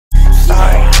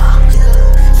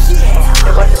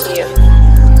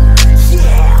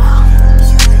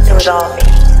with all me.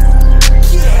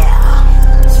 Oh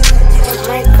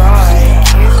my god,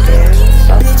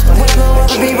 Candace. When I grow up,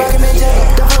 I be rockin'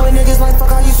 Mandela. Don't fuck with niggas like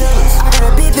fuck all you fellas. I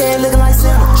got a big bed looking like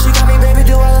Santa. She got me baby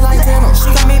do all it like Tana. She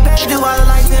got me baby do all it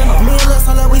like Tana. Me and Lil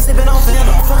Solo, we sippin' on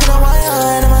Fanta. Fuckin' on white hell,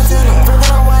 head in my tenor.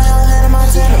 Fuckin' on white hell, head in my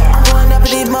tenor. I'm going up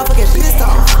in these motherfuckers pissed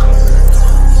off.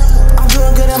 I'm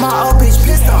doing good and my old bitch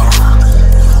pissed off.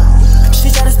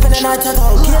 She tryna spend the night, tell the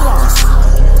whole get lost.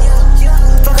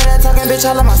 Fuckin' that talking bitch,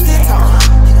 all of my stick talk.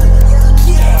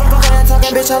 Fuckin' that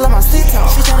talking bitch, all of my stick talk.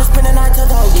 She tryna spend the night, tell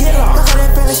the whole get lost. Look at that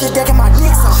feeling, shit decking my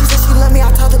dick off. She said she love me, I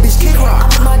told the bitch kick rock. I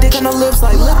put my dick on her lips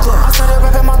like lip gloss. I started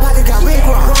rapping, my pocket got Rick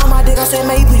Rock. Roll on my dick, I said,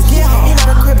 may you please get home. He not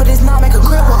a crib, but it's not make a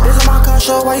grip walk. This is my car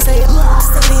show, why you say it?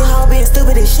 Steady hoe being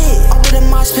stupid as shit. Open the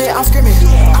mosh pit, I'm screaming.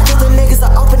 I told them niggas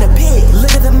to open the pit.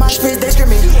 Look at the mosh pit, they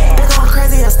screaming. They going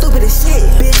crazy, I'm stupid as shit.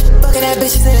 Bitch, fucking that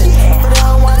bitch, she said. For the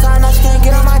whole one time, now she can't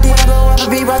get on my dick. I blow up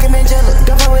and be rockin' Mandela.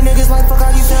 Don't fuck with niggas like fuck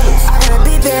all you fellas. I got a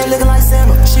big bed looking like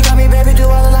Santa. She got me baby do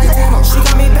all it like Tana. She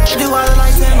got me baby do all it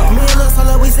like Tana. Me and Lil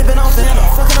Solo, we sippin' on Fanta.